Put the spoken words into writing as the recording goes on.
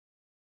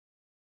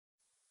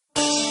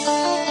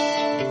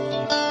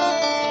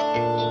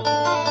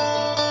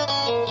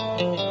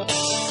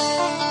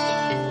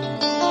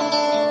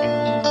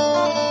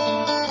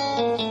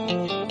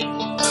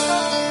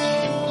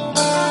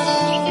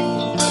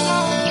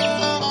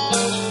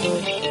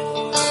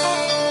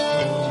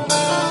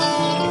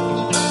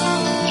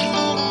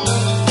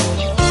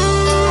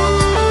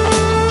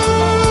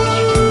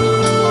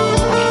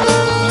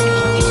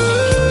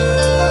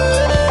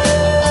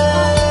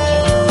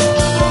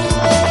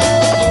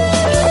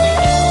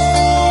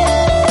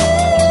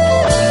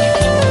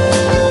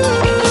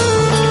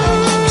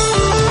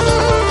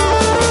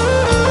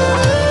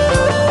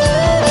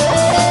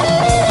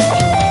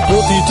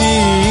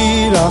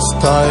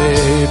রাস্তায়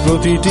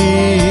প্রতিটি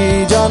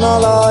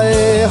জানালায়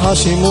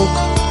হাসিমুখ,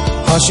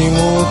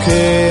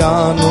 হাসিমুখে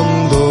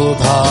আনন্দ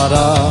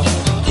ধারা।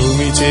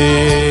 তুমি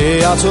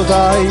চেয়ে আছো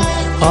তাই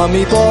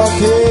আমি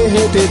পথে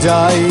হেঁটে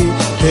যাই,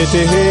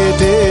 হেঁটে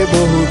হেঁটে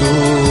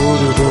বহুদূর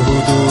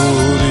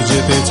বহুদূর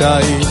যেতে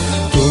চাই।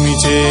 তুমি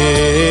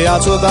চেয়ে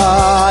আছো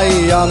তাই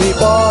আমি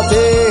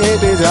পথে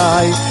হেঁটে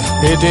যাই,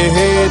 হেঁটে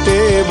হেঁটে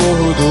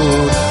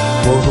বহুদূর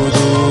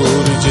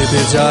বহুদূর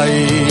যেতে চাই।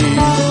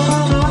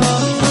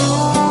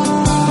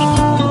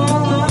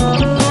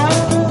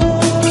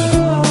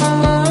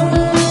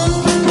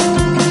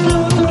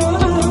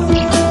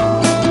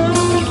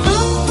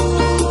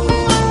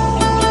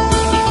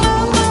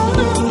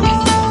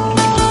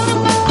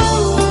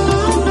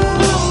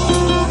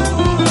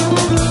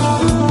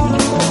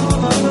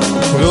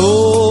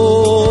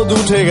 রোদ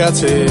উঠে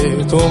গেছে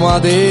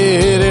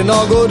তোমাদের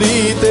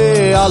নগরীতে,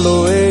 আলো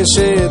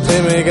এসে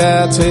থেমে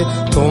গেছে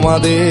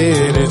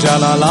তোমাদের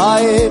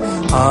জানালায়।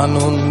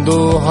 আনন্দ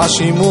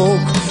হাসিমুখ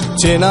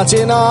চেনা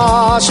চেনা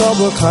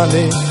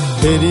সবখানে,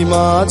 এরই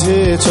মাঝে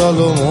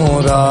চলো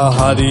মোরা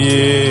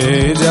হারিয়ে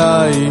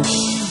যাই।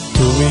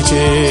 তুমি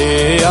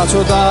চেয়ে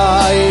আছো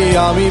তাই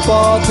আমি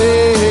পথে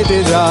হেঁটে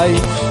যাই,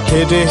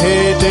 হেঁটে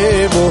হেঁটে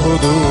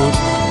বহুদূর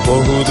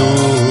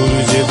বহুদূর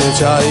যেতে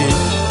চাই।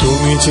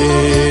 তুমি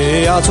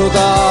চেয়ে আছো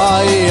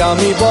তাই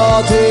আমি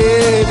পথে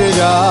হেঁটে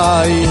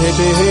যাই,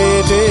 হেঁটে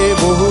হেঁটে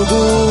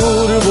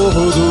বহুদূর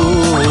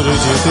বহুদূর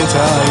যেতে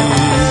চাই।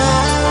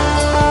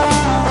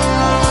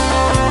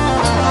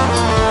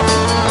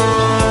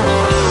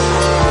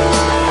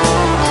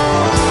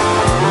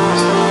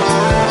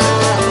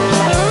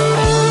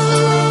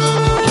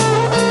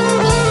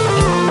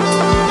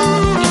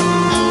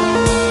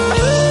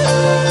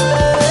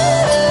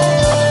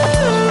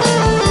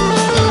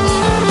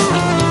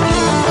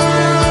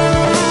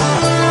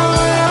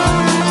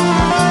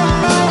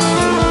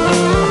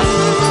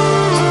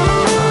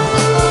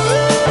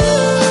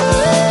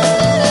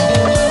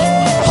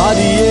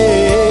 হারিয়ে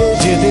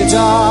যেতে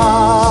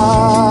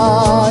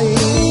চাই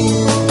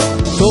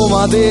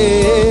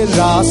তোমাদের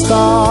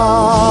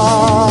রাস্তায়,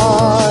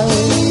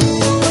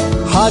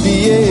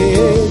 হারিয়ে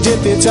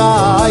যেতে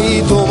চাই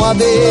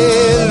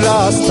তোমাদের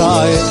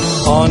রাস্তায়।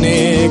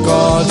 অনেক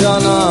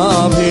অজানা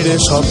ভিড়ে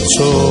স্বচ্ছ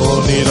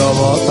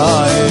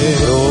নীরবতায়,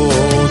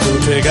 রোদ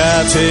উঠে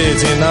গেছে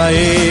চেনা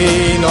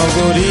এই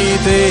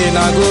নগরীতে,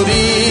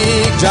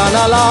 নাগরিক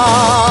জানালা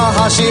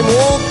হাসি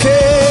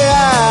মুখে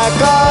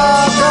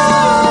একাকার।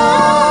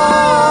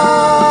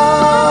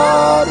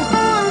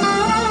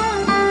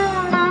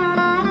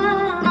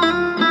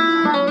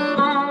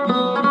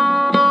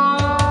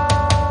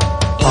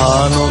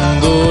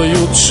 আনন্দ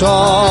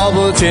উৎসব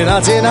চেনা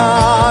চেনা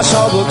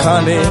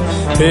সবখানে,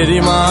 এরই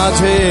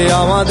মাঝে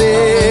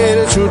আমাদের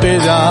ছুটে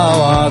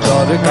যাওয়া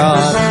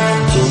দরকার।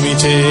 তুমি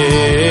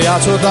চেয়ে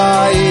আছো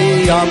তাই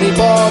আমি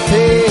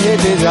পথে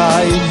হেঁটে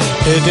যাই,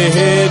 হেঁটে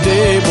হেঁটে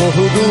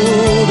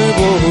বহুদূর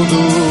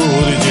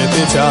বহুদূর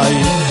যেতে চাই।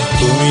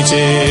 তুমি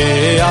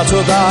চেয়ে আছো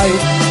তাই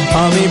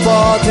আমি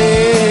পথে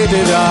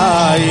হেঁটে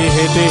যাই,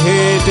 হেঁটে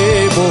হেঁটে